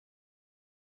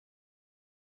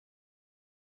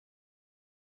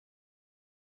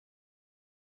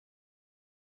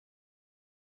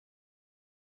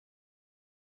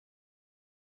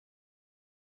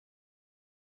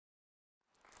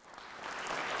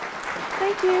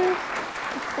Thank you.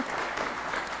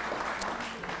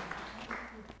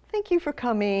 Thank you for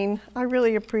coming. I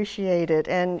really appreciate it.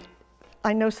 And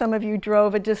I know some of you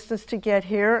drove a distance to get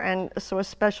here, and so a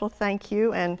special thank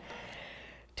you. And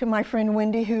to my friend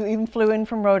Wendy, who even flew in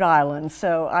from Rhode Island.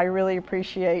 So I really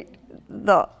appreciate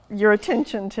your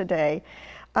attention today.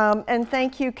 And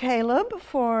thank you, Caleb,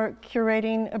 for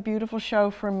curating a beautiful show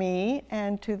for me,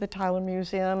 and to the Tyler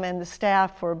Museum and the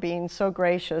staff for being so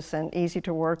gracious and easy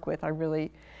to work with. I really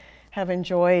have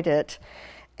enjoyed it.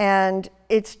 And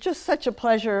it's just such a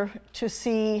pleasure to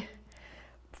see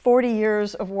 40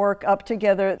 years of work up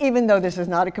together, even though this is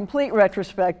not a complete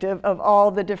retrospective of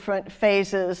all the different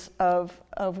phases of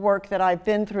work that I've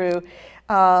been through.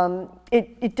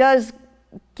 It does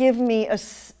give me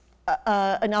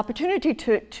an opportunity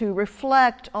to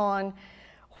reflect on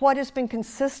what has been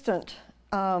consistent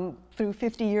through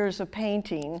 50 years of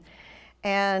painting,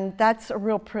 and that's a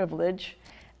real privilege.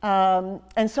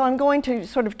 And so I'm going to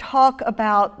sort of talk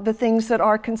about the things that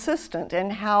are consistent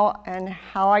and how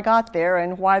I got there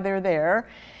and why they're there.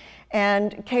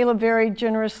 And Caleb very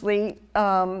generously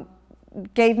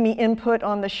gave me input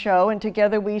on the show, and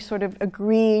together we sort of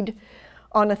agreed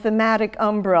on a thematic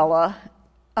umbrella,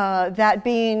 that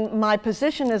being my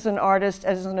position as an artist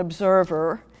as an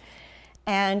observer.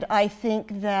 And I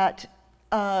think that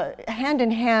hand in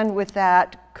hand with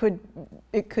that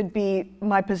it could be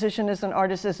my position as an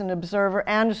artist as an observer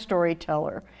and a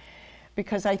storyteller,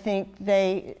 because I think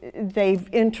they've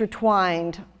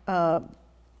intertwined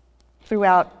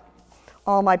throughout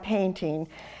all my painting.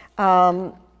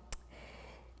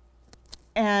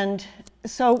 And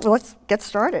so let's get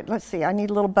started. Let's see, I need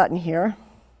a little button here.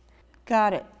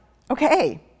 Got it.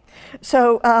 Okay.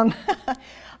 So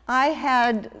I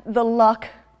had the luck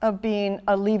of being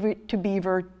a Leave It to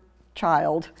Beaver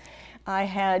child. I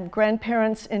had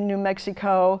grandparents in New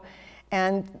Mexico,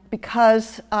 and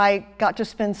because I got to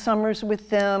spend summers with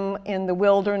them in the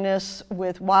wilderness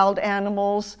with wild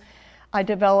animals, I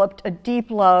developed a deep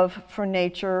love for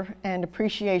nature and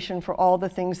appreciation for all the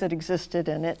things that existed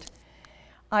in it.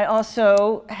 I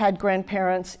also had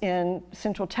grandparents in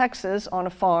Central Texas on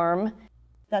a farm.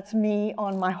 That's me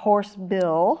on my horse,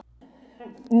 Bill.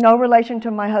 No relation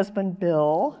to my husband,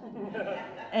 Bill.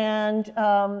 And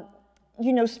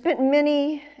you know, spent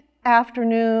many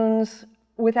afternoons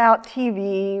without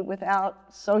TV,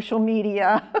 without social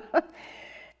media,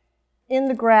 in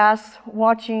the grass,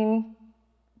 watching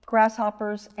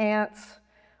grasshoppers, ants,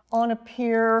 on a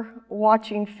pier,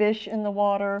 watching fish in the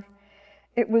water.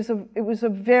 It was a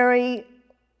very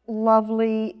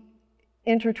lovely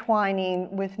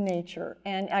intertwining with nature,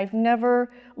 and I've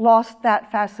never lost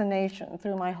that fascination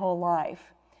through my whole life.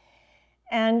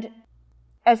 And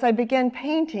as I began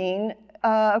painting,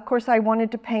 of course, I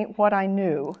wanted to paint what I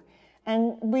knew.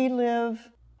 And we live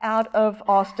out of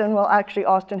Austin. Well, actually,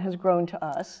 Austin has grown to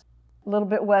us, a little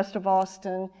bit west of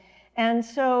Austin. And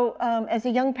so as a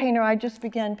young painter, I just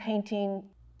began painting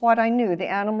what I knew, the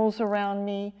animals around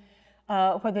me,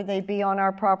 whether they be on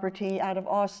our property out of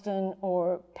Austin,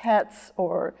 or pets,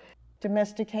 or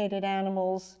domesticated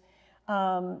animals.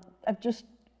 I've just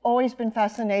always been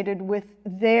fascinated with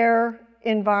their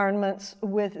environments,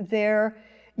 with their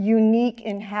unique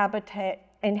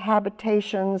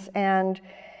inhabitations and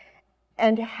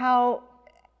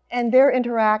their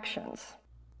interactions.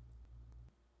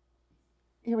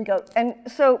 Here we go. And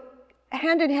so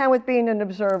hand in hand with being an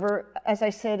observer, as I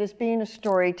said, is being a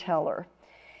storyteller.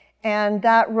 And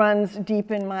that runs deep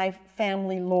in my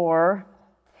family lore.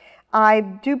 I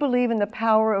do believe in the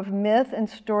power of myth and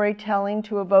storytelling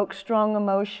to evoke strong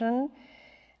emotion,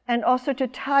 and also to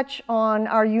touch on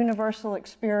our universal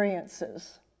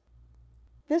experiences.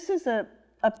 This is a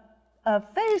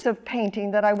phase of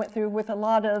painting that I went through with a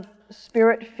lot of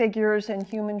spirit figures and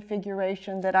human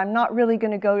figuration that I'm not really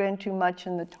going to go into much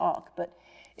in the talk, but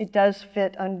it does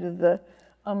fit under the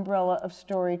umbrella of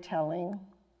storytelling.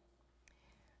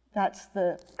 That's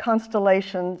the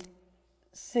constellation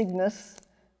Cygnus,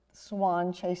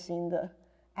 swan chasing the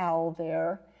owl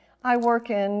there. I work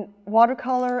in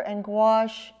watercolor and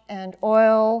gouache and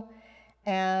oil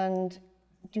and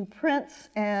do prints,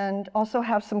 and also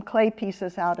have some clay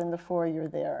pieces out in the foyer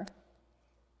there.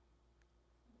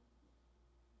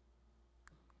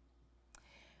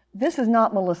 This is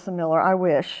not Melissa Miller, I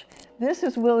wish. This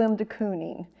is William de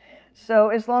Kooning. So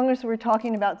as long as we're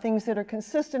talking about things that are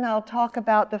consistent, I'll talk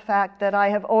about the fact that I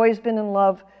have always been in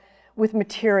love with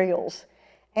materials.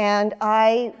 And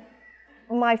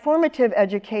my formative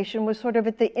education was sort of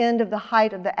at the end of the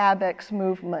height of the ABEX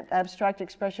movement, Abstract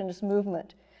Expressionist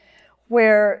movement,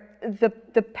 where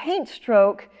the paint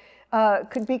stroke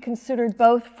could be considered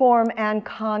both form and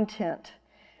content.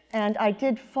 and I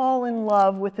did fall in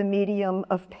love with the medium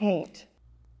of paint.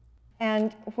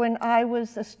 And when I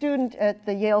was a student at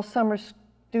the Yale Summer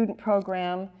Student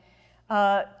Program,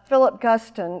 Philip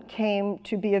Guston came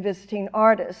to be a visiting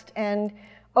artist and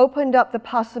opened up the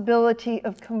possibility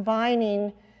of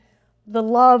combining the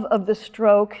love of the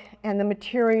stroke and the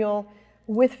material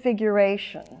with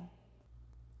figuration.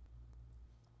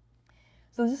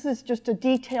 So this is just a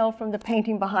detail from the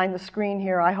painting behind the screen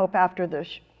here. I hope after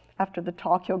the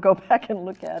talk you'll go back and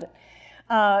look at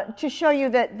it. To show you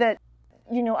that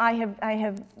you know, I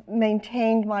have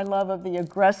maintained my love of the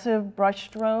aggressive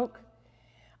brushstroke.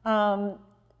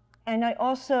 And I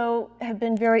also have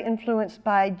been very influenced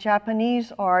by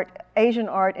Japanese art, Asian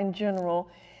art in general.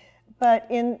 But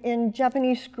in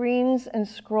Japanese screens and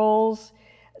scrolls,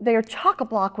 they are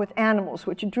chock-a-block with animals,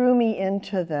 which drew me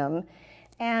into them.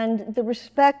 And the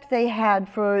respect they had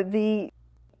for their,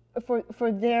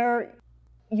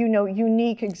 you know,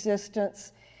 unique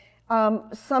existence,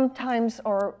 sometimes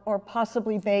are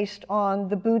possibly based on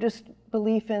the Buddhist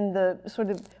belief in the sort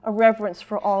of a reverence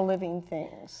for all living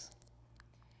things.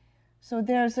 So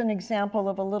there's an example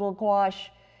of a little gouache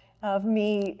of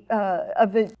me,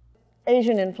 of the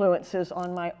Asian influences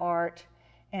on my art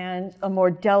and a more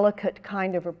delicate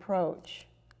kind of approach.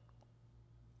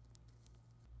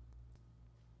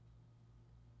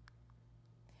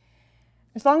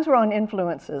 As long as we're on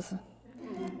influences.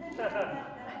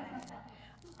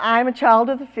 I'm a child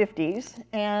of the 50s,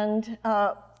 and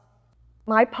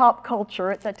my pop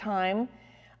culture at the time,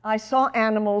 I saw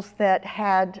animals that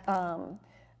had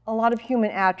a lot of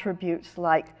human attributes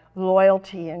like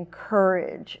loyalty and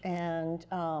courage and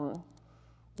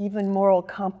even moral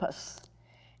compass.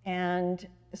 And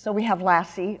so we have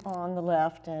Lassie on the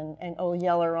left and Old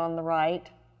Yeller on the right.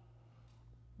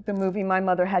 The movie my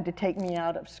mother had to take me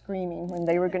out of screaming when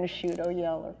they were going to shoot Old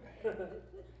Yeller.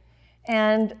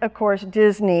 And of course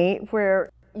Disney, where,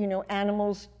 you know,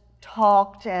 animals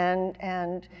talked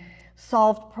and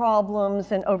solved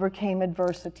problems and overcame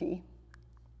adversity.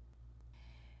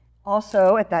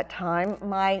 Also, at that time,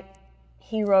 my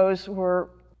heroes were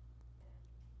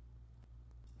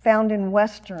found in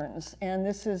Westerns, and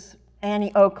this is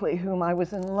Annie Oakley, whom I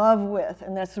was in love with,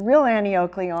 and that's the real Annie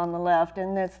Oakley on the left,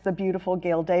 and that's the beautiful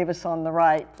Gail Davis on the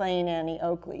right, playing Annie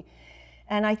Oakley.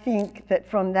 And I think that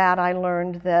from that I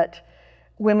learned that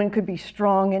women could be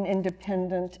strong and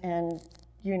independent and,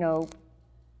 you know,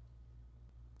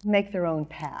 make their own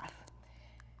path.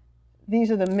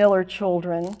 These are the Miller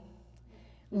children,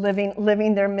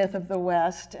 living their myth of the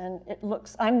West, and it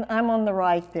looks, I'm on the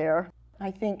right there. I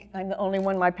think I'm the only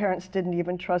one my parents didn't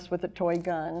even trust with a toy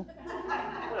gun.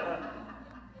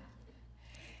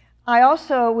 I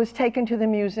also was taken to the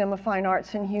Museum of Fine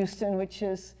Arts in Houston, which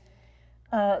is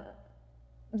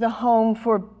the home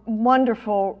for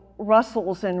wonderful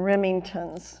Russells and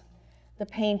Remingtons, the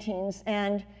paintings,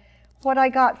 and what I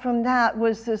got from that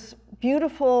was this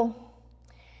beautiful,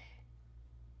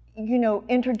 you know,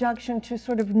 introduction to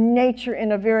sort of nature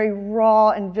in a very raw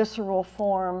and visceral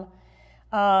form,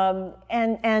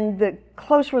 and the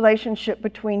close relationship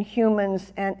between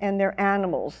humans and their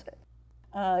animals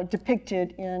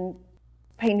depicted in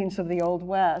paintings of the Old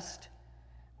West.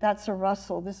 That's a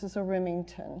Russell, this is a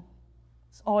Remington.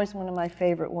 It's always one of my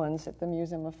favorite ones at the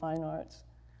Museum of Fine Arts.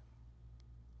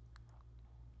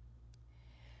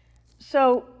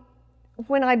 So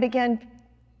when I began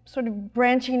sort of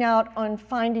branching out on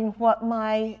finding what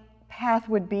my path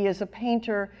would be as a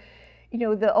painter, you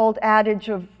know, the old adage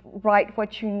of write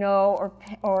what you know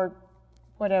or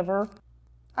whatever,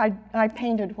 I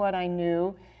painted what I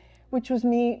knew, which was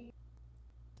me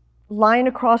lying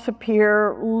across a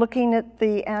pier, looking at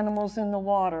the animals in the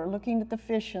water, looking at the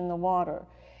fish in the water.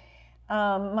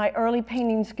 My early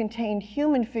paintings contained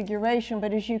human figuration,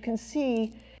 but as you can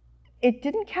see, it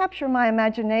didn't capture my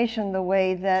imagination the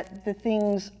way that the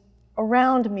things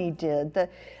around me did,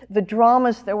 the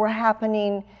dramas that were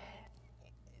happening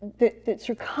that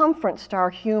circumferenced our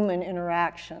human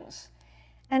interactions.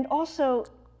 And also,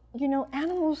 you know,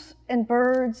 animals and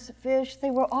birds, fish, they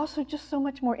were also just so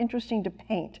much more interesting to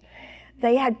paint.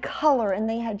 They had color and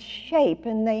they had shape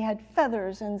and they had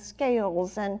feathers and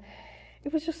scales, and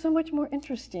it was just so much more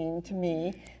interesting to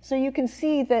me. So you can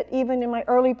see that even in my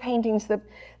early paintings, the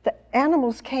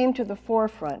animals came to the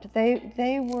forefront.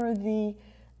 They were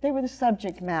the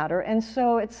subject matter. And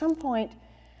so at some point,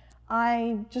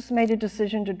 I just made a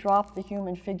decision to drop the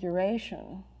human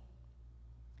figuration.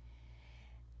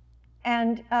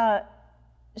 And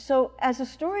so as a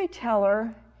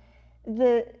storyteller,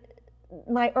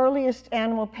 my earliest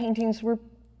animal paintings were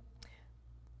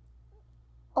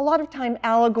a lot of time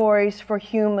allegories for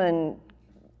human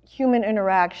human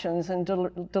interactions and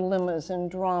dilemmas and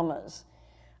dramas.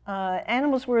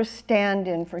 Animals were a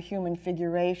stand-in for human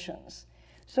figurations.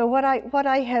 So what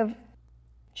I have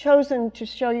chosen to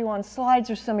show you on slides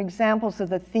are some examples of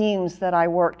the themes that I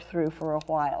worked through for a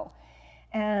while.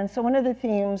 And so one of the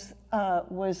themes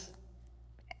was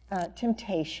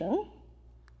temptation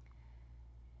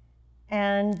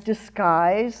and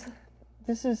disguise.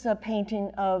 This is a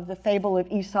painting of the fable of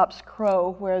Aesop's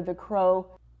crow, where the crow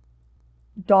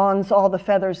dons all the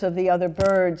feathers of the other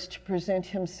birds to present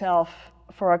himself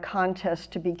for a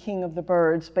contest to be king of the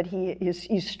birds, but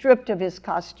he's stripped of his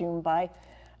costume by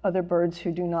other birds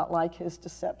who do not like his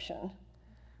deception.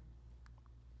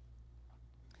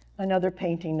 Another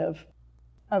painting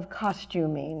of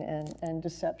costuming and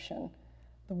deception.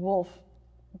 The wolf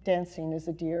dancing as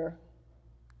a deer.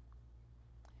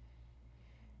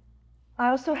 I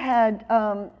also had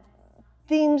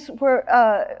themes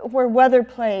where weather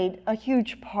played a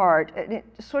huge part,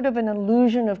 sort of an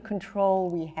illusion of control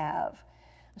we have,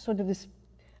 sort of this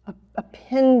a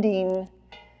pending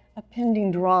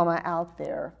drama out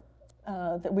there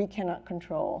that we cannot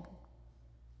control.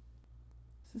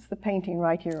 This is the painting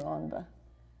right here on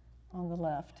the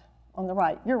left, on the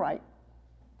right, you're right.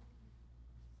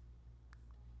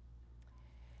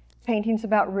 Paintings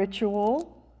about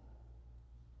ritual.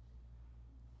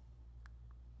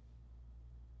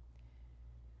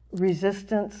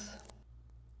 Resistance.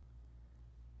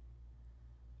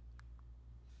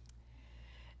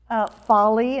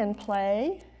 Folly and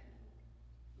play.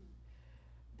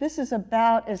 This is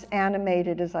about as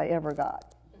animated as I ever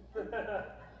got.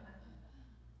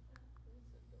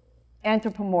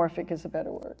 Anthropomorphic is a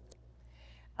better word.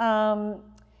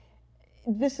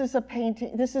 This is a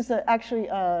painting, this is actually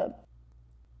a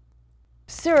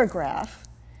serograph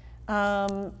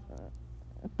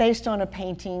based on a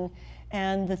painting,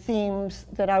 and the themes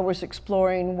that I was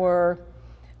exploring were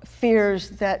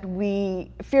fears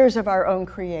of our own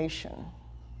creation.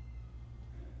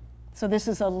 So this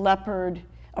is a leopard,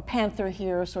 a panther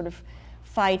here, sort of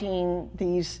fighting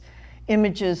these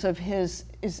images of his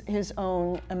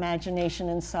own imagination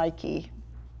and psyche.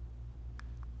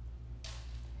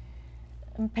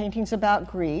 And paintings about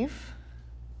grief.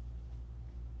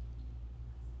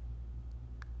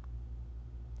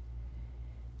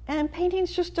 And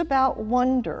paintings just about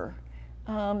wonder.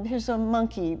 Here's a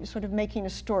monkey sort of making a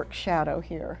stork shadow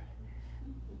here.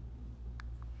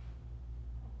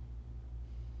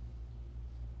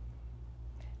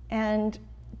 And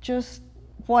just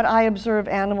what I observe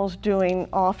animals doing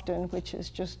often, which is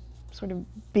just sort of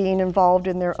being involved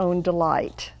in their own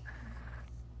delight.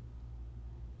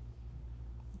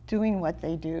 Doing what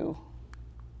they do.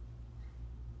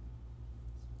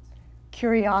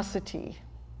 Curiosity.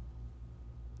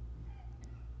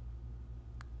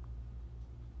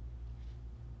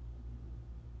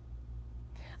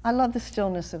 I love the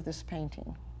stillness of this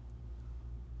painting.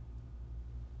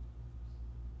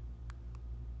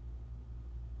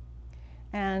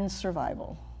 And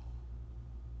survival.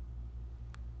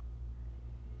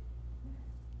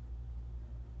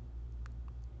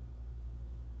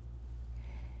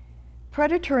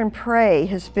 Predator and prey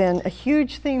has been a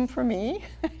huge theme for me,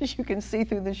 as you can see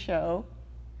through the show.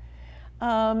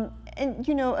 And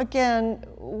you know, again,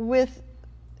 with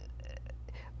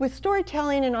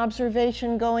storytelling and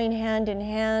observation going hand in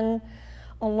hand,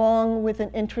 along with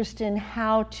an interest in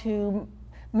how to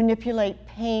manipulate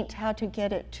paint, how to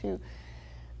get it to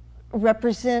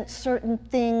represent certain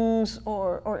things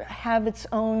or have its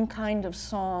own kind of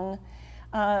song.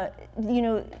 You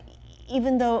know,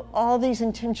 even though all these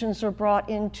intentions are brought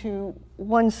into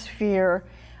one sphere,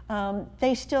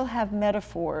 they still have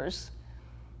metaphors.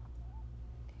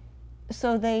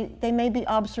 So they may be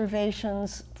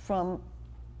observations from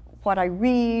what I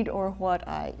read or what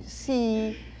I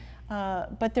see,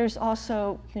 but there's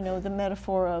also, you know, the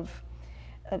metaphor of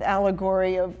an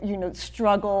allegory of, you know,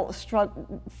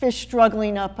 fish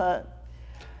struggling up a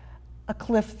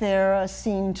cliff there, a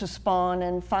scene to spawn,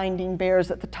 and finding bears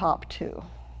at the top too.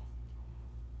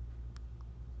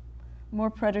 More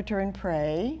predator and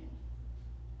prey.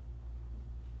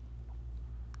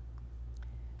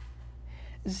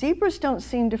 Zebras don't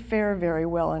seem to fare very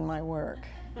well in my work.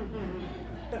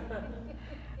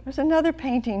 There's another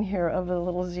painting here of a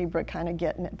little zebra kind of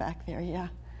getting it back there, yeah.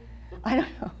 I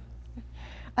don't know.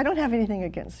 I don't have anything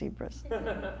against zebras.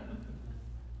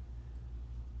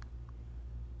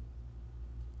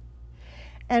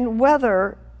 And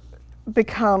weather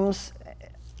becomes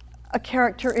a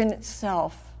character in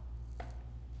itself.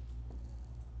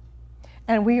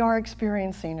 And we are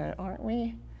experiencing it, aren't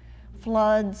we?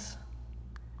 Floods,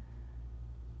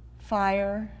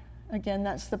 fire, Again,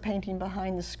 that's the painting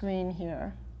behind the screen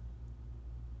here.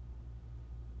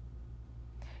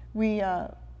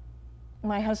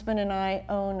 My husband and I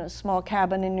own a small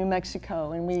cabin in New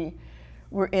Mexico, and we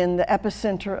were in the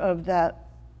epicenter of that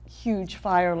huge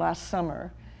fire last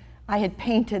summer. I had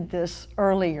painted this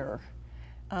earlier,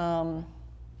 and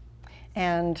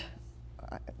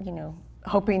you know,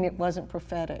 hoping it wasn't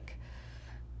prophetic.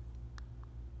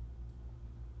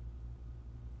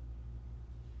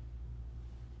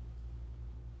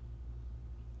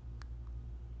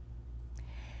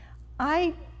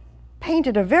 I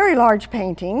painted a very large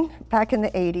painting back in the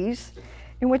 80s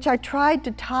in which I tried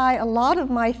to tie a lot of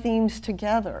my themes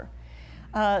together.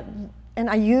 And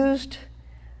I used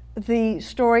the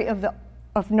story of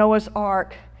Noah's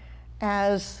Ark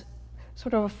as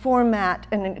sort of a format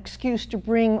and an excuse to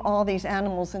bring all these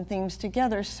animals and themes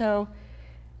together. So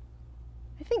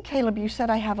I think, Caleb, you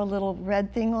said I have a little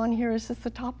red thing on here. Is this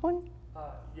the top one?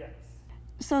 Yes.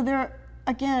 So there are,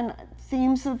 again,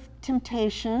 themes of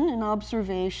temptation and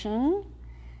observation,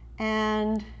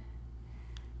 and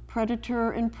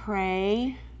predator and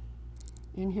prey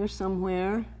in here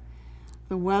somewhere.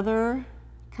 The weather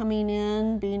coming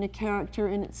in, being a character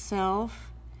in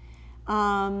itself.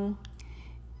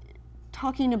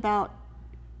 Talking about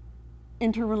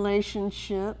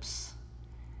interrelationships.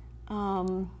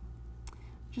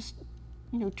 Just,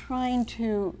 you know, trying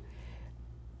to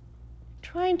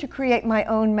create my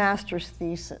own master's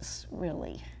thesis,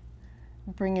 really.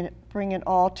 Bring it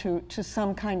all to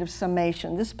some kind of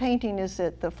summation. This painting is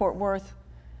at the Fort Worth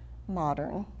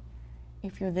Modern.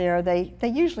 If you're there, they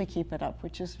usually keep it up,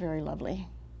 which is very lovely.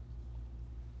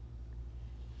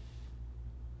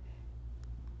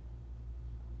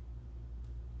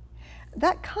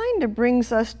 That kind of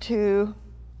brings us to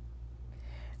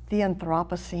the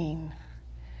Anthropocene,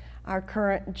 our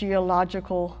current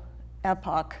geological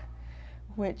epoch,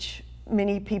 which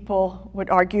many people would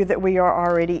argue that we are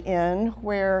already in,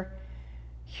 where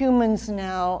humans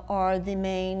now are the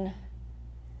main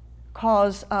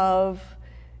cause of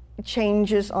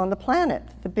changes on the planet,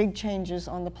 the big changes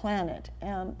on the planet.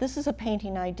 This is a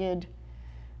painting I did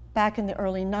back in the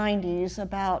early 90s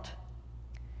about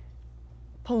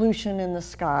pollution in the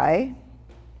sky.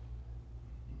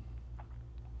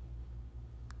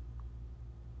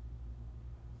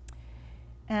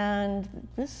 And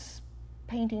this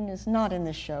painting is not in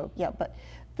this show yet, but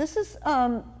this is,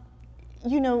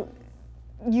 you know,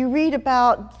 you read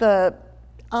about the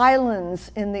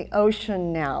islands in the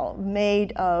ocean now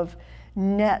made of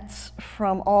nets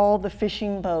from all the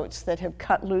fishing boats that have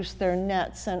cut loose their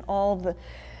nets and all the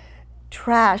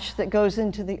trash that goes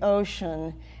into the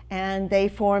ocean, and they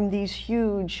form these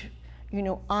huge, you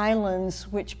know, islands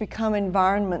which become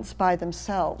environments by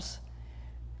themselves.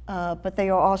 But they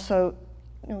are also,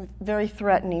 you know, very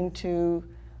threatening to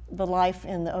the life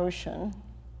in the ocean.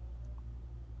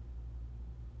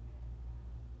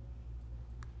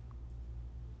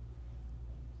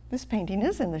 This painting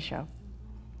is in the show.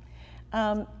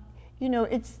 You know,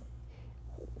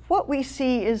 what we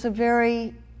see is a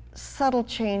very subtle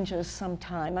changes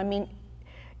sometime. I mean,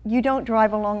 you don't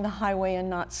drive along the highway and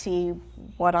not see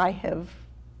what I have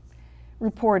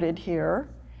reported here.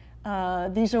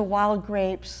 These are wild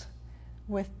grapes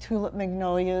with tulip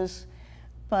magnolias,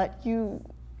 but you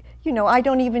know, I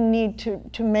don't even need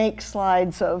to make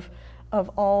slides of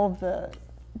all the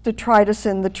detritus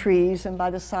in the trees and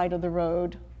by the side of the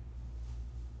road.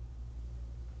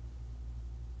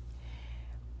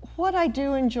 What I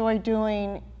do enjoy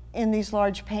doing in these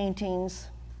large paintings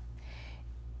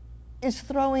is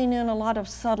throwing in a lot of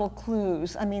subtle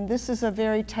clues. I mean, this is a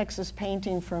very Texas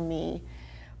painting for me,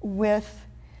 with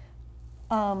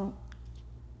all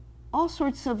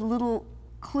sorts of little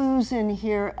clues in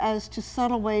here as to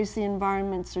subtle ways the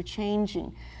environments are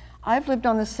changing. I've lived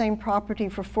on the same property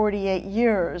for 48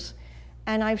 years,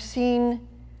 and I've seen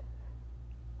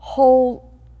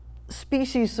whole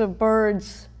species of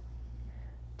birds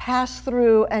pass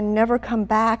through and never come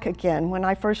back again. When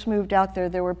I first moved out there,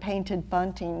 there were painted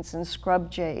buntings and scrub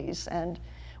jays and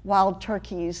wild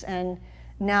turkeys, and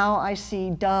now I see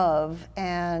dove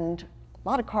and a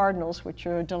lot of cardinals, which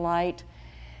are a delight,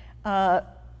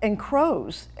 and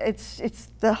crows. It's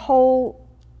the whole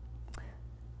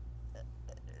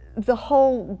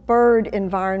bird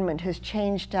environment has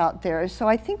changed out there. So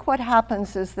I think what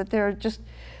happens is that there are just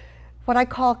what I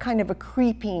call kind of a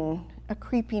creeping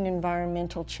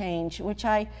environmental change, which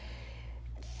I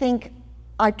think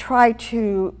I try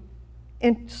to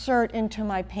insert into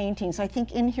my paintings. I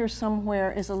think in here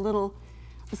somewhere is a little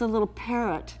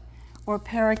parrot or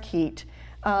parakeet.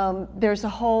 There's a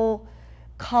whole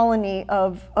colony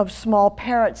of small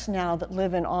parrots now that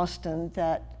live in Austin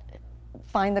that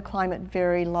find the climate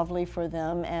very lovely for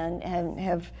them and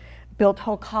have built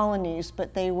whole colonies,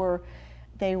 but they were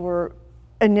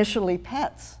initially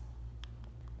pets.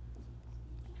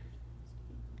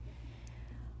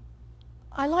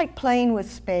 I like playing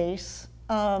with space.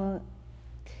 And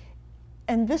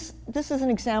this is an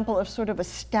example of sort of a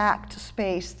stacked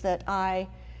space that I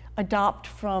adopt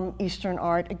from Eastern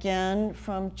art, again,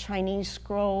 from Chinese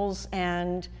scrolls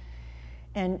and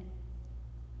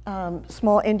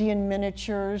small Indian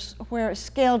miniatures, where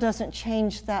scale doesn't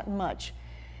change that much,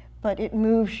 but it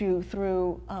moves you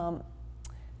through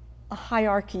a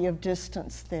hierarchy of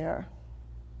distance there.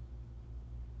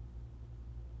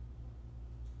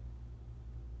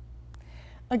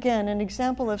 Again, an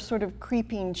example of sort of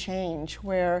creeping change,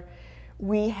 where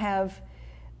we have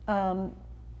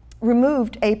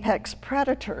removed apex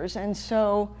predators, and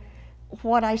so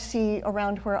what I see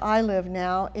around where I live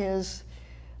now is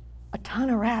a ton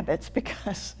of rabbits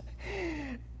because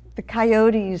the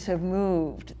coyotes have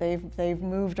moved. They've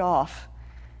moved off.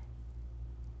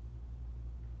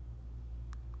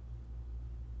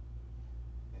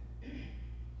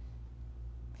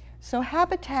 So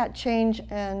habitat change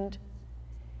and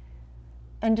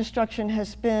destruction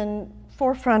has been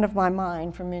forefront of my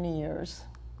mind for many years.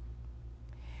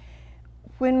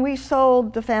 When we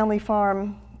sold the family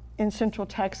farm in Central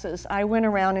Texas, I went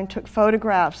around and took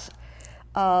photographs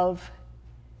of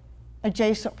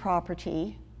adjacent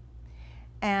property,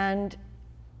 and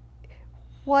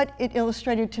what it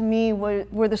illustrated to me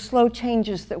were the slow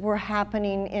changes that were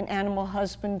happening in animal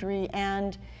husbandry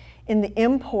and in the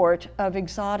import of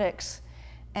exotics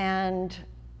and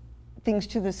things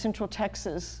to the Central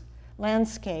Texas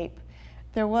landscape.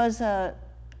 There was a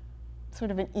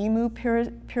sort of an emu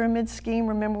pyramid scheme.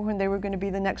 Remember when they were going to be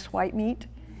the next white meat?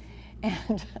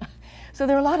 And so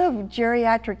there were a lot of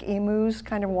geriatric emus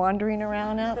kind of wandering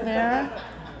around out there.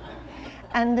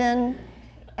 and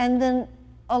then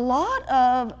a lot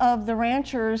of the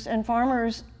ranchers and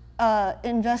farmers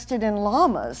invested in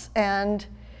llamas, and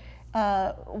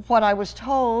what I was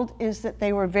told is that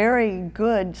they were very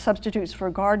good substitutes for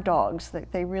guard dogs,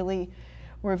 that they really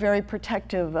were very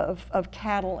protective of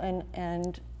cattle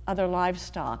and other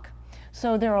livestock.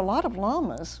 So there are a lot of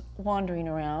llamas wandering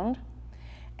around,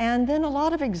 and then a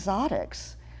lot of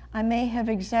exotics. I may have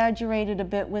exaggerated a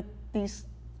bit with these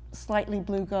slightly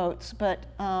blue goats, but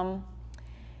I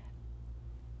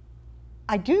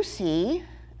do see,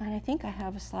 and I think I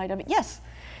have a slide of it, yes.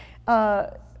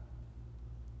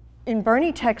 In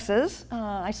Boerne, Texas,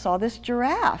 I saw this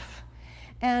giraffe.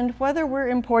 And whether we're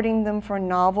importing them for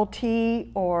novelty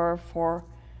or for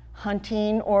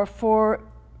hunting or for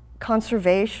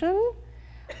conservation,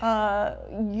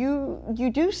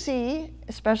 you do see,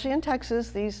 especially in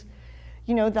Texas, these,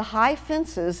 the high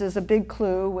fences is a big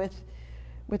clue with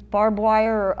barbed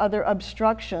wire or other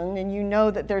obstruction, and you know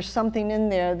that there's something in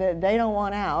there that they don't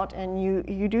want out, and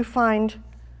you do find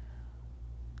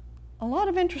a lot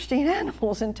of interesting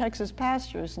animals in Texas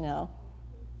pastures now.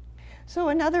 So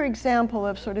another example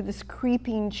of sort of this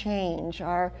creeping change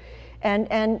and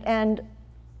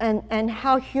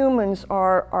how humans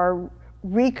are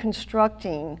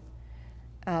reconstructing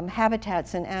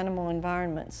habitats and animal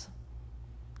environments.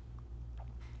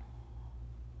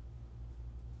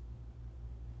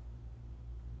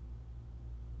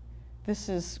 This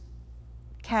is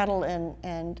cattle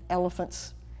and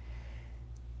elephants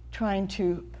trying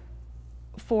to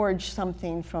forage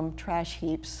something from trash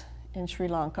heaps in Sri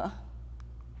Lanka.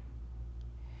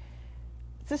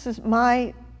 This is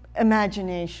my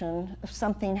imagination of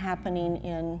something happening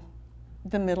in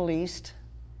the Middle East,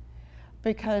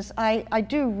 because I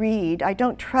do read. I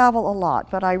don't travel a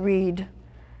lot, but I read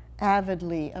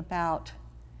avidly about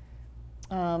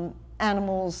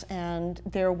animals and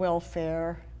their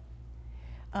welfare.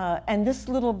 And this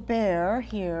little bear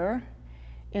here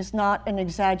is not an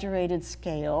exaggerated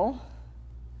scale.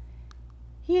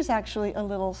 He is actually a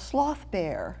little sloth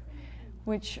bear,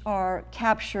 which are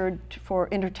captured for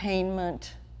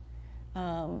entertainment.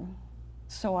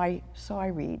 So I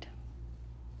read.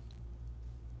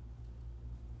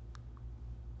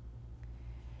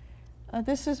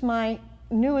 This is my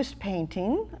newest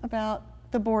painting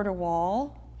about the border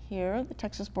wall here, the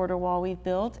Texas border wall we've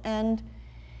built, and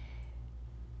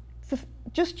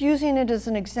just using it as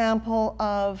an example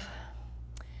of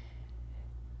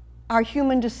our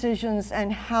human decisions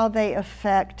and how they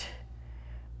affect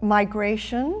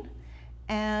migration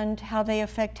and how they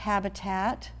affect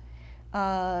habitat.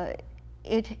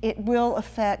 It will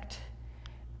affect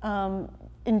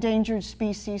endangered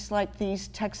species like these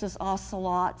Texas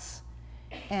ocelots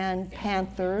and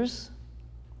panthers.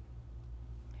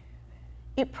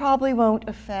 It probably won't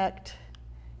affect,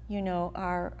 you know,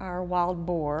 our wild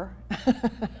boar.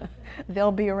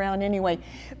 They'll be around anyway.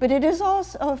 But it is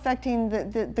also affecting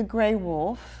the gray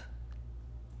wolf.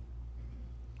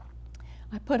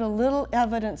 I put a little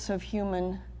evidence of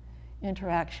human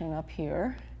interaction up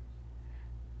here.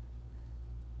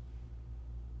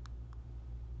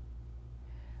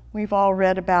 We've all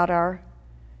read about our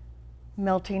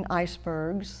melting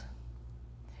icebergs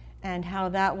and how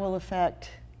that will affect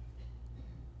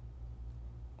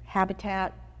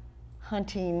habitat,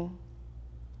 hunting,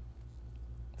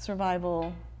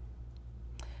 survival.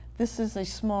 This is a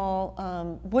small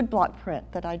woodblock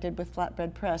print that I did with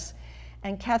Flatbread Press.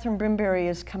 And Catherine Brimberry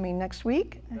is coming next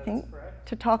week, I think,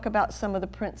 to talk about some of the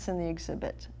prints in the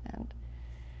exhibit. And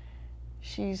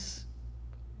she's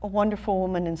a wonderful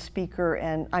woman and speaker,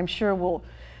 and I'm sure will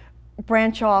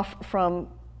branch off from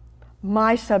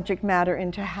my subject matter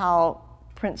into how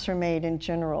prints are made in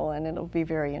general, and it'll be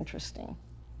very interesting.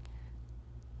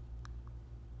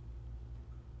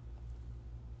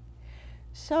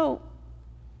 So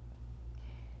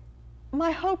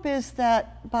my hope is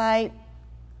that by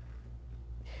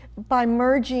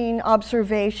merging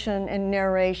observation and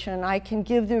narration, I can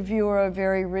give the viewer a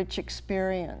very rich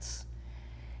experience.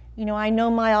 You know, I know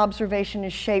my observation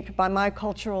is shaped by my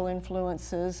cultural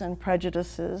influences and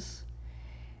prejudices.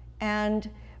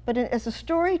 But as a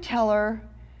storyteller,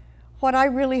 what I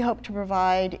really hope to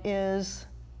provide is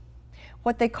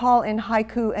what they call in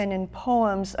haiku and in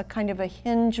poems a kind of a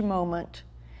hinge moment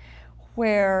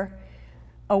where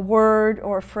a word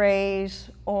or a phrase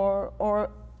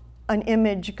or an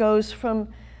image goes from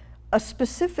a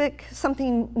specific,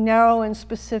 something narrow and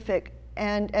specific,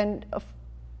 and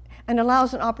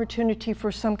allows an opportunity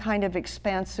for some kind of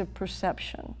expansive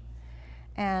perception.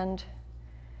 And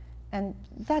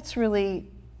that's really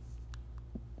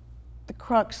the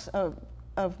crux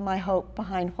of my hope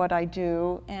behind what I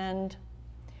do. And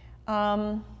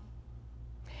I'm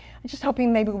just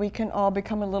hoping maybe we can all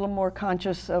become a little more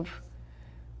conscious of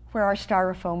where our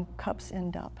styrofoam cups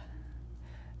end up.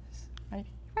 Right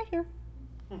here.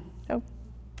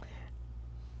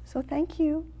 So thank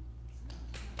you.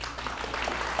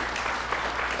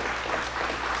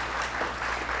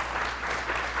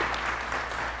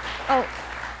 Oh,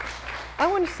 I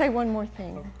want to say one more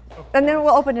thing, and then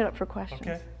we'll open it up for questions.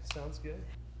 Okay, sounds good.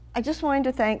 I just wanted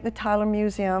to thank the Tyler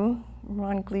Museum,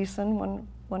 Ron Gleason,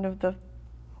 one of the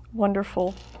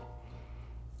wonderful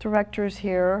directors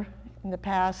here in the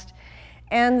past,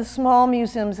 and the small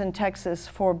museums in Texas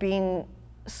for being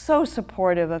so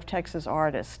supportive of Texas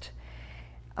artists.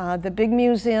 The big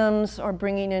museums are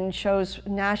bringing in shows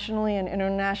nationally and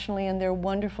internationally, and they're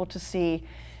wonderful to see.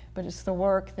 But it's the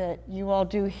work that you all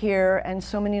do here and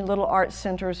so many little art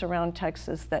centers around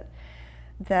Texas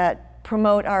that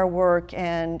promote our work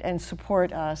and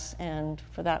support us, and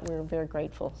for that we're very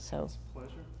grateful. So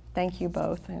thank you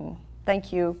both, and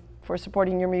thank you for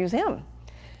supporting your museum.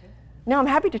 Now I'm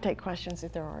happy to take questions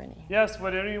if there are any. Yes,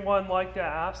 would anyone like to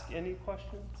ask any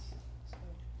questions?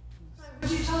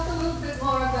 Would you talk a little bit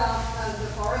more about the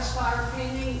forest fire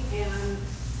painting and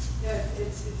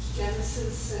its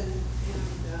genesis and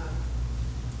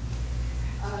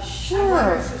sure. I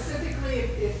wonder specifically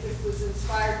if it was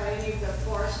inspired by any of the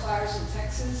forest fires in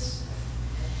Texas?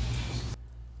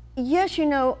 Yes, you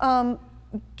know,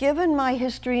 given my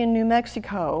history in New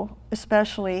Mexico,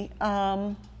 especially,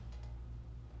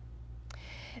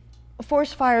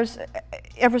 forest fires,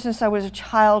 ever since I was a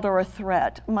child, are a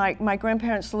threat. My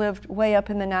grandparents lived way up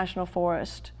in the National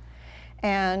Forest,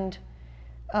 and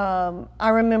I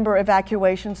remember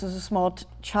evacuations as a small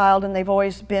child, and they've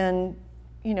always been,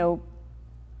 you know,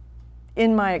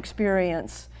 in my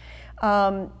experience.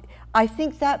 I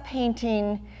think that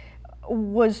painting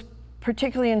was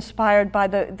particularly inspired by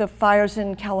the fires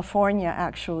in California,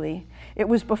 actually. It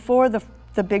was before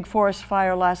the big forest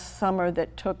fire last summer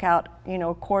that took out, you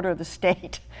know, a quarter of the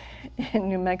state in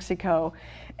New Mexico.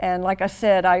 And like I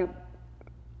said, I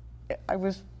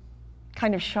was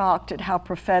kind of shocked at how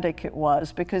prophetic it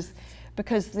was, because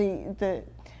the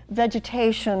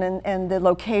vegetation and the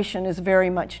location is very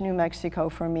much New Mexico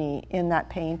for me in that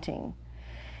painting.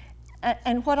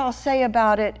 And what I'll say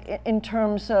about it in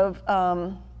terms of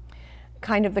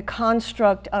kind of the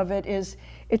construct of it is,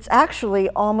 it's actually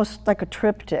almost like a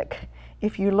triptych.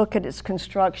 If you look at its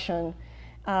construction,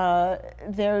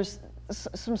 there's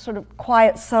some sort of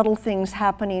quiet, subtle things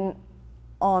happening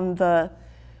on the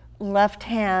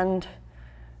left-hand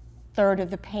third of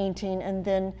the painting, and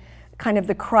then kind of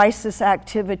the crisis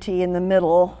activity in the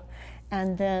middle,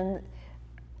 and then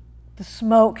the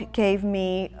smoke gave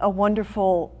me a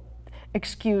wonderful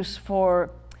excuse for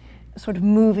sort of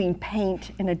moving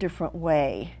paint in a different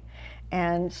way.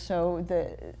 And so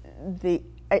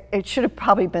it should have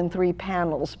probably been 3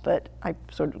 panels, but I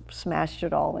sort of smashed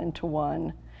it all into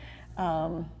one.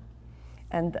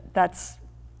 And does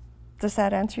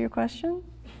that answer your question?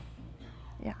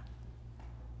 Yeah.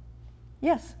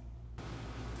 Yes?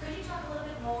 Could you talk a little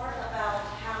bit more about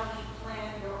how you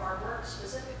plan your artwork?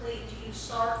 Specifically, do you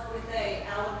start with an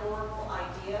allegorical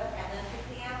idea and then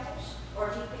pick the animals? Or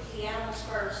do you pick the animals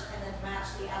first and then match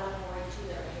the allegory to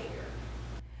their behavior?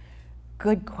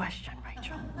 Good question,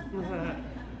 Rachel.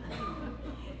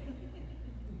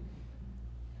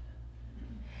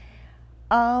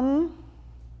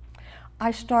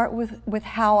 I start with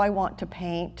how I want to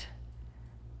paint.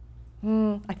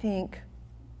 I think.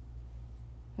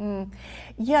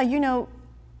 Yeah, you know,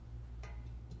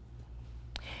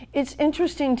 it's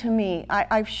interesting to me.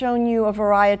 I've shown you a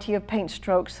variety of paint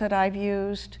strokes that I've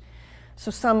used. So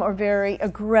some are very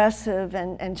aggressive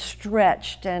and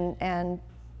stretched and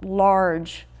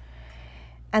large.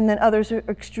 And then others are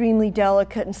extremely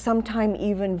delicate and sometimes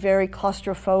even very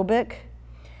claustrophobic.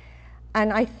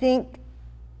 And I think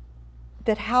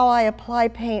that how I apply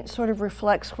paint sort of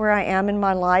reflects where I am in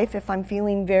my life, if I'm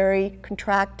feeling very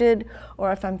contracted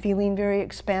or if I'm feeling very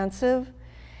expansive.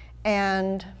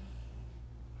 And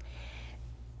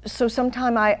so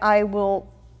sometimes I will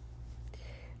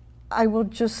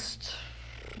just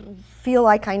feel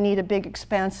like I need a big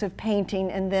expansive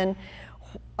painting, and then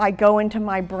I go into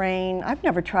my brain. I've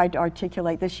never tried to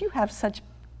articulate this. You have such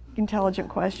intelligent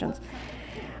questions.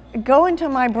 Go into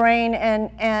my brain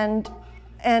and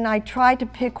I try to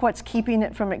pick what's keeping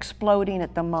it from exploding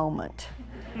at the moment.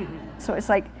 So it's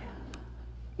like,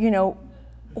 you know,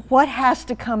 what has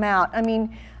to come out? I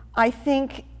mean, I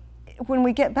think when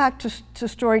we get back to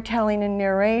storytelling and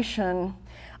narration,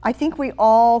 I think we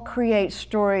all create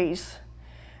stories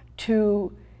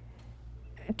to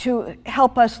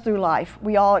help us through life.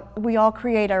 We all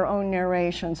create our own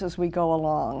narrations as we go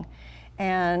along.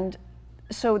 And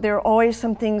so there are always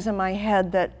some things in my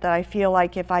head that I feel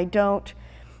like if I don't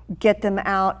get them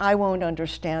out, I won't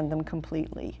understand them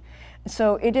completely.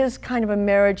 So it is kind of a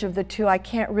marriage of the two. I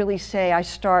can't really say I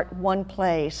start one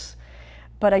place,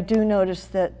 but I do notice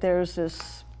that there's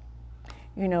this,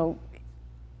 you know,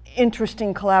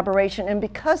 interesting collaboration. And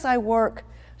because I work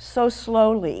so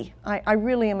slowly, I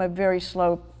really am a very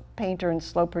slow painter and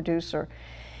slow producer,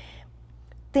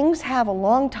 things have a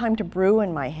long time to brew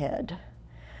in my head.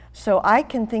 So I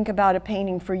can think about a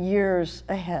painting for years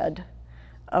ahead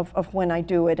of when I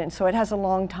do it, and so it has a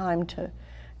long time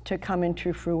to come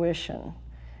into fruition.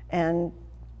 And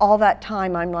all that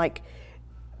time I'm like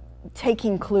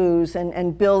taking clues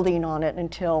and building on it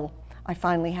until I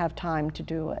finally have time to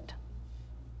do it.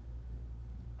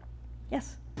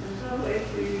 Yes? So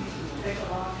if you take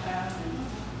a long time and,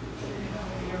 you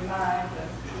know, your mind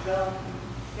to develop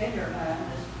in your mind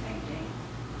this painting,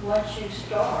 once you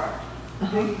start,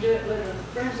 do you do it with a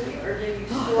frenzy or do you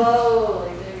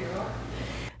slowly do your art?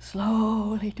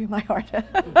 Slowly do my art.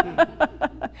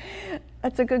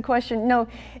 That's a good question. No,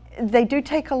 they do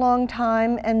take a long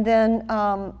time, and then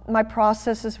my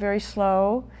process is very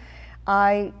slow.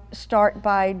 I start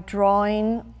by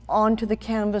drawing onto the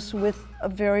canvas with a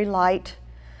very light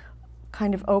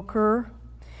kind of ochre,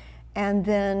 and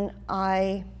then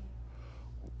I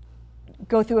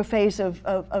go through a phase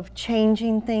of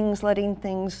changing things, letting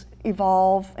things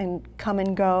evolve and come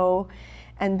and go.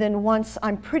 And then once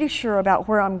I'm pretty sure about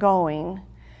where I'm going,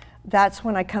 that's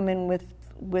when I come in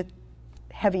with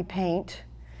heavy paint.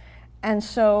 And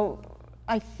so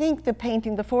I think the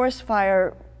painting, The Forest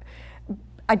Fire,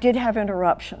 I did have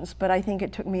interruptions, but I think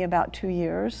it took me about 2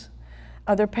 years.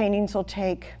 Other paintings will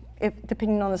take,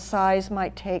 depending on the size,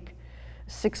 might take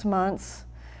 6 months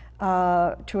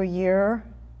to a year.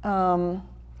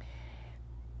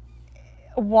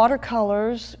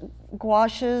 Watercolors,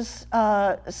 gouaches,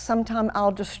 sometime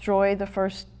I'll destroy the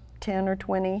first 10 or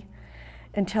 20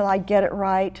 until I get it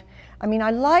right. I mean, I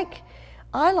like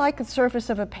the surface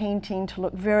of a painting to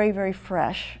look very, very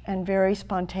fresh and very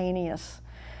spontaneous.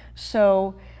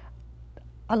 So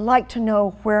I like to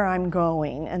know where I'm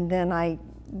going, and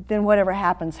then whatever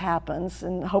happens, happens,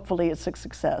 and hopefully it's a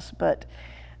success. But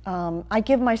I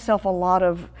give myself a lot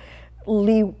of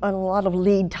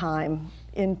lead time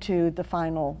into the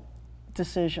final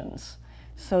decisions,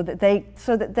 so that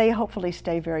they hopefully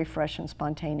stay very fresh and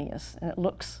spontaneous. And it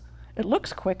looks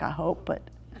quick, I hope, but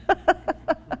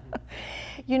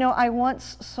you know, I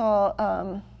once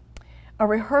saw a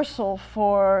rehearsal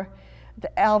for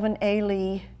the Alvin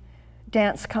Ailey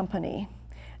Dance Company.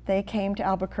 They came to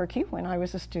Albuquerque when I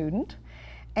was a student,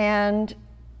 and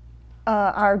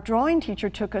our drawing teacher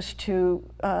took us to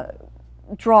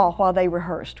draw while they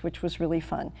rehearsed, which was really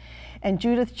fun. And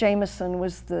Judith Jameson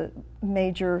was the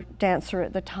major dancer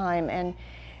at the time, and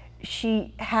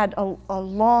she had a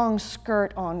long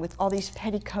skirt on with all these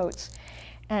petticoats,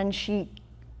 and she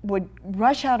would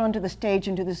rush out onto the stage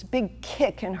and do this big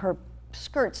kick, and her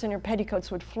skirts and her petticoats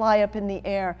would fly up in the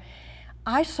air.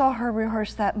 I saw her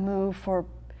rehearse that move for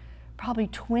probably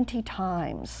 20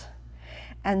 times.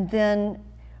 And then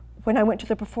when I went to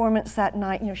the performance that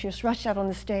night, you know, she just rushed out on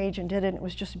the stage and did it, and it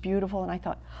was just beautiful, and I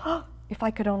thought, oh, if I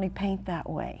could only paint that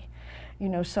way. You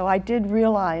know, so I did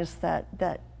realize that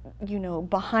you know,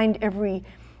 behind every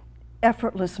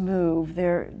effortless move,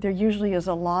 there usually is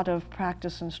a lot of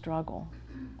practice and struggle.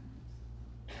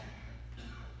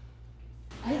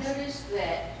 I noticed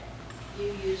that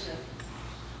you use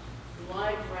a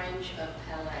wide range of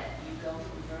palette. You go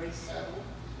from very subtle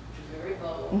to very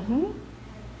bold. Mm-hmm.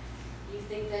 You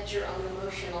think that's your own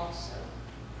emotion also?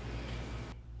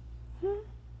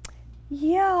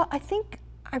 Yeah, I think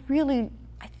I really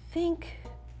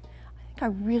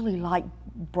like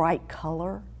bright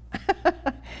color.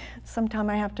 Sometimes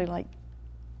I have to like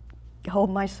hold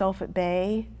myself at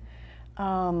bay.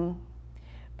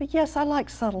 But yes, I like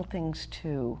subtle things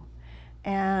too.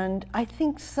 And I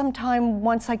think sometime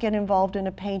once I get involved in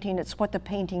a painting, it's what the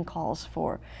painting calls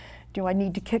for. Do I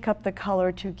need to kick up the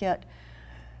color to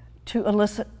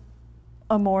elicit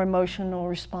a more emotional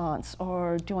response,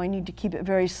 or do I need to keep it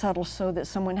very subtle so that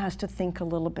someone has to think a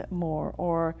little bit more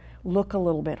or look a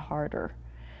little bit harder?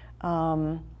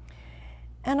 And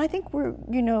I think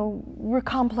we're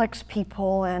complex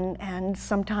people, and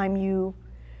sometimes you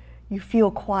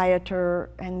feel quieter,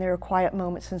 and there are quiet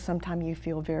moments, and sometimes you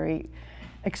feel very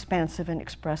expansive and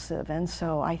expressive. And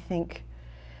so I think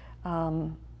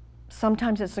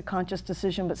sometimes it's a conscious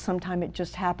decision, but sometimes it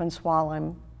just happens while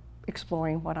I'm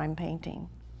exploring what I'm painting.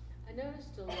 I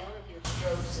noticed a lot of your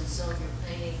strokes in some of your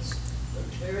paintings look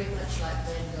very much like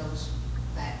Van Gogh's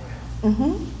background.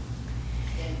 Mm-hmm.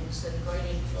 And was that a great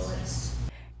influence?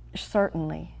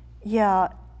 Certainly. Yeah,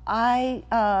 I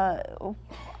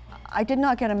did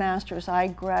not get a master's. I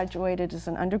graduated as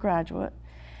an undergraduate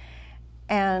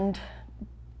and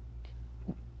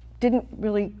didn't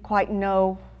really quite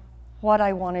know what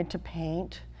I wanted to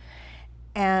paint.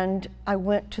 And I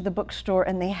went to the bookstore,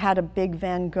 and they had a big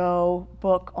Van Gogh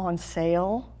book on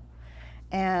sale,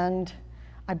 and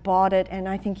I bought it. And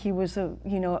I think he was a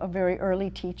very early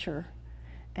teacher,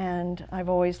 and I've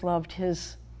always loved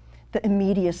the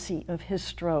immediacy of his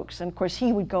strokes. And of course,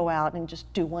 he would go out and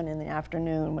just do one in the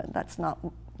afternoon, but that's not,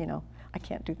 I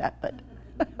can't do that, but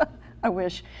I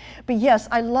wish. But yes,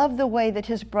 I love the way that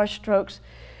his brush strokes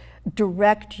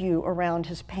direct you around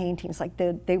his paintings. Like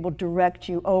they will direct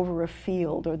you over a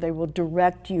field, or they will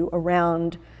direct you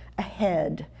around a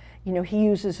head. You know, he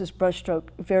uses his brushstroke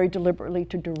very deliberately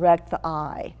to direct the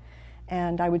eye,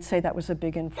 and I would say that was a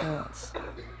big influence.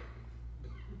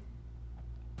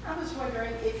 I was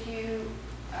wondering if you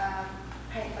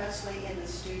paint mostly in the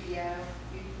studio.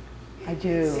 I do.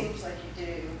 It seems like you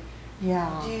do.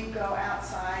 Yeah. Do you go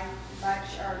outside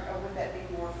much, or would that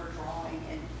be more for drawing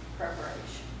and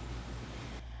preparation?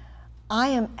 I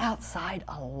am outside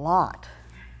a lot.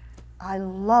 I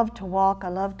love to walk, I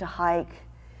love to hike,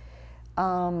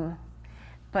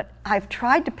 but I've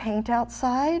tried to paint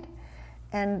outside,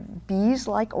 and bees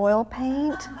like oil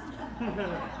paint,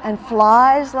 and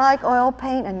flies like oil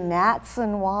paint, and gnats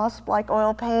and wasps like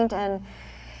oil paint,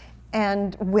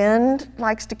 and wind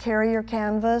likes to carry your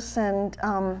canvas, and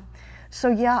so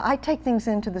yeah, I take things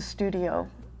into the studio,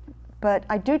 but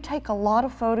I do take a lot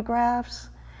of photographs.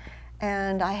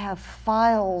 And I have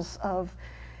files of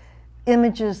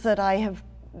images that I have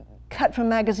cut from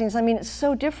magazines. I mean, it's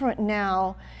so different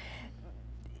now.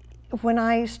 When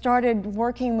I started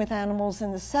working with animals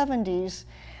in the 70s,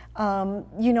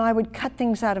 I would cut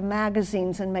things out of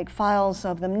magazines and make files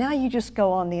of them. Now you just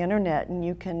go on the internet and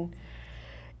you can,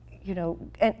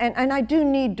 and I do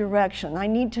need direction. I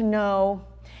need to know,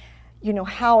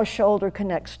 how a shoulder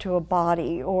connects to a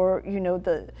body, or,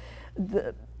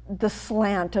 the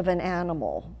slant of an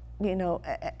animal.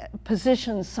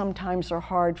 Positions sometimes are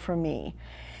hard for me.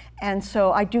 And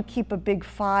so I do keep a big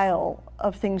file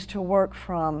of things to work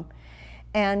from.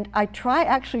 And I try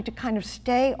actually to kind of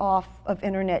stay off of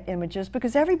internet images,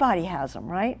 because everybody has them,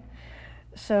 right?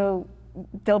 So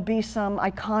there'll be some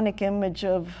iconic image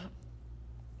of,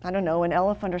 I don't know, an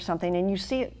elephant or something, and you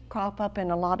see it crop up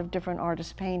in a lot of different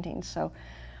artists' paintings. So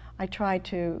I try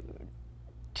to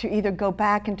either go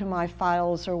back into my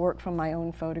files or work from my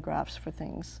own photographs for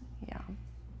things, yeah.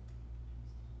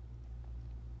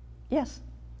 Yes?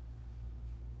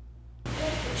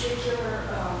 What particular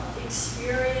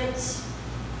experience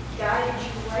guided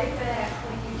you way back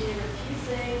when you did a few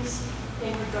things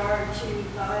in regard to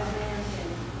Liveland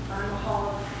and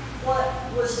Omaha. What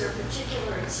was their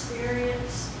particular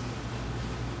experience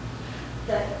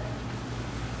that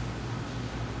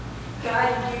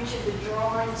guided you to the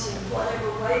drawings and whatever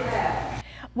way back?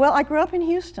 Well, I grew up in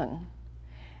Houston,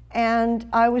 and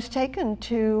I was taken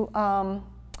to,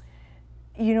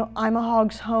 you know,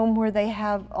 Imahog's home where they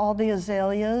have all the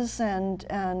azaleas,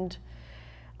 and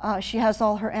she has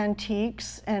all her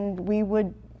antiques, and we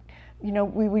would, you know,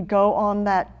 we would go on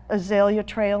that azalea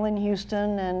trail in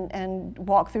Houston and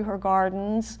walk through her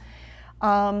gardens.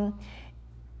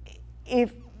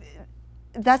 If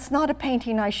that's not a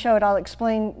painting I showed, I'll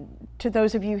explain to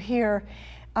those of you here.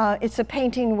 It's a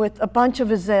painting with a bunch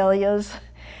of azaleas,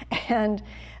 and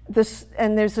there's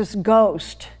this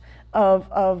ghost of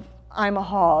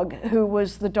Imahog, who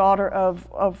was the daughter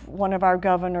of one of our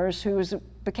governors, who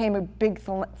became a big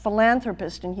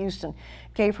philanthropist in Houston,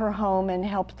 gave her home and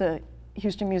helped the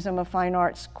Houston Museum of Fine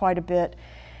Arts quite a bit.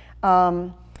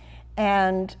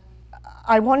 And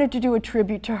I wanted to do a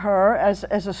tribute to her as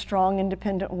a strong,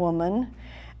 independent woman.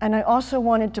 And I also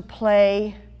wanted to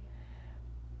play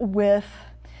with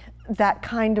that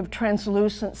kind of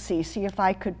translucency, see if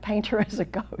I could paint her as a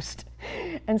ghost,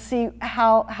 and see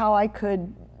how I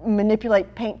could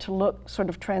manipulate paint to look sort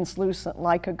of translucent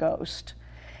like a ghost.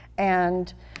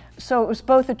 And so it was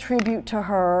both a tribute to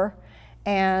her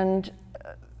and,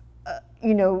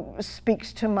 you know,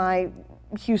 speaks to my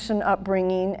Houston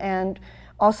upbringing, and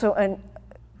also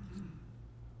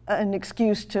an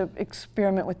excuse to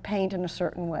experiment with paint in a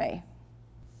certain way.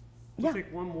 We'll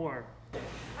take one more.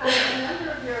 A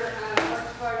number of your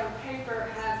works of art on paper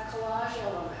have collage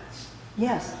elements.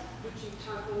 Yes. Would you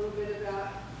talk a little bit about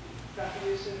the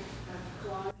use of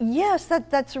collage? Yes,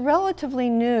 that's relatively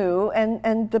new,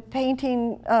 and the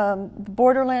painting, the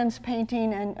Borderlands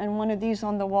painting, and one of these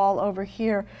on the wall over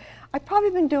here, I've probably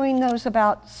been doing those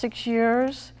about 6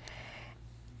 years.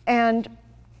 And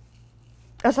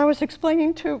as I was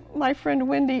explaining to my friend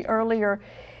Wendy earlier,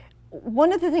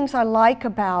 one of the things I like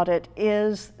about it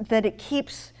is that it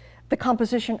keeps the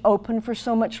composition open for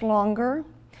so much longer.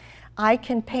 I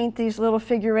can paint these little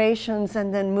figurations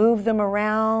and then move them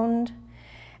around,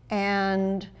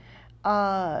 and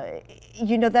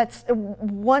you know, that's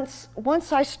once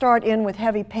I start in with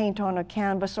heavy paint on a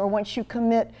canvas, or once you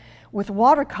commit with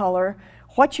watercolor,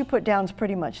 what you put down is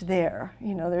pretty much there.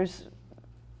 You know,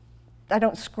 I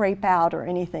don't scrape out or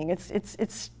anything.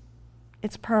 It's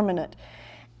permanent.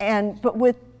 But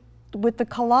with the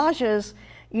collages,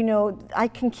 you know, I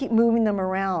can keep moving them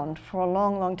around for a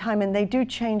long, long time, and they do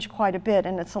change quite a bit,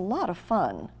 and it's a lot of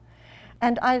fun.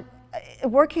 And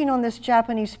working on this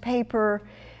Japanese paper,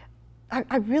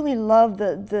 I really love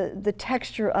the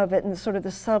texture of it and sort of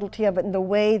the subtlety of it, and the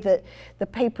way that the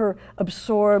paper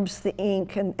absorbs the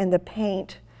ink and the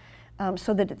paint,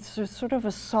 so that it's sort of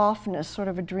a softness, sort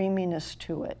of a dreaminess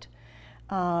to it.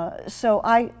 So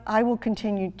I will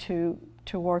continue to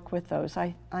work with those.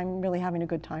 I'm really having a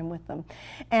good time with them.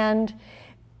 And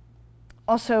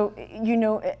also, you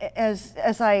know,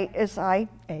 as I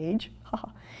age,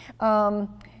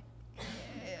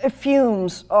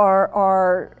 fumes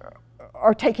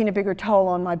are taking a bigger toll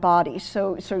on my body.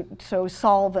 So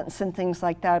solvents and things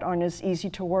like that aren't as easy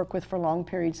to work with for long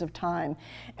periods of time.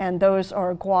 And those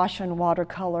are gouache and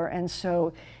watercolor, and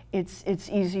so it's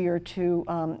easier to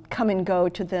come and go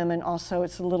to them, and also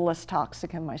it's a little less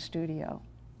toxic in my studio.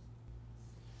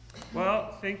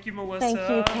 Well, thank you, Melissa. Thank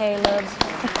you, Caleb.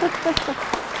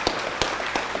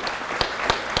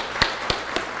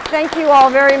 Thank you all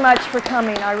very much for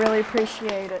coming. I really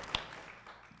appreciate it.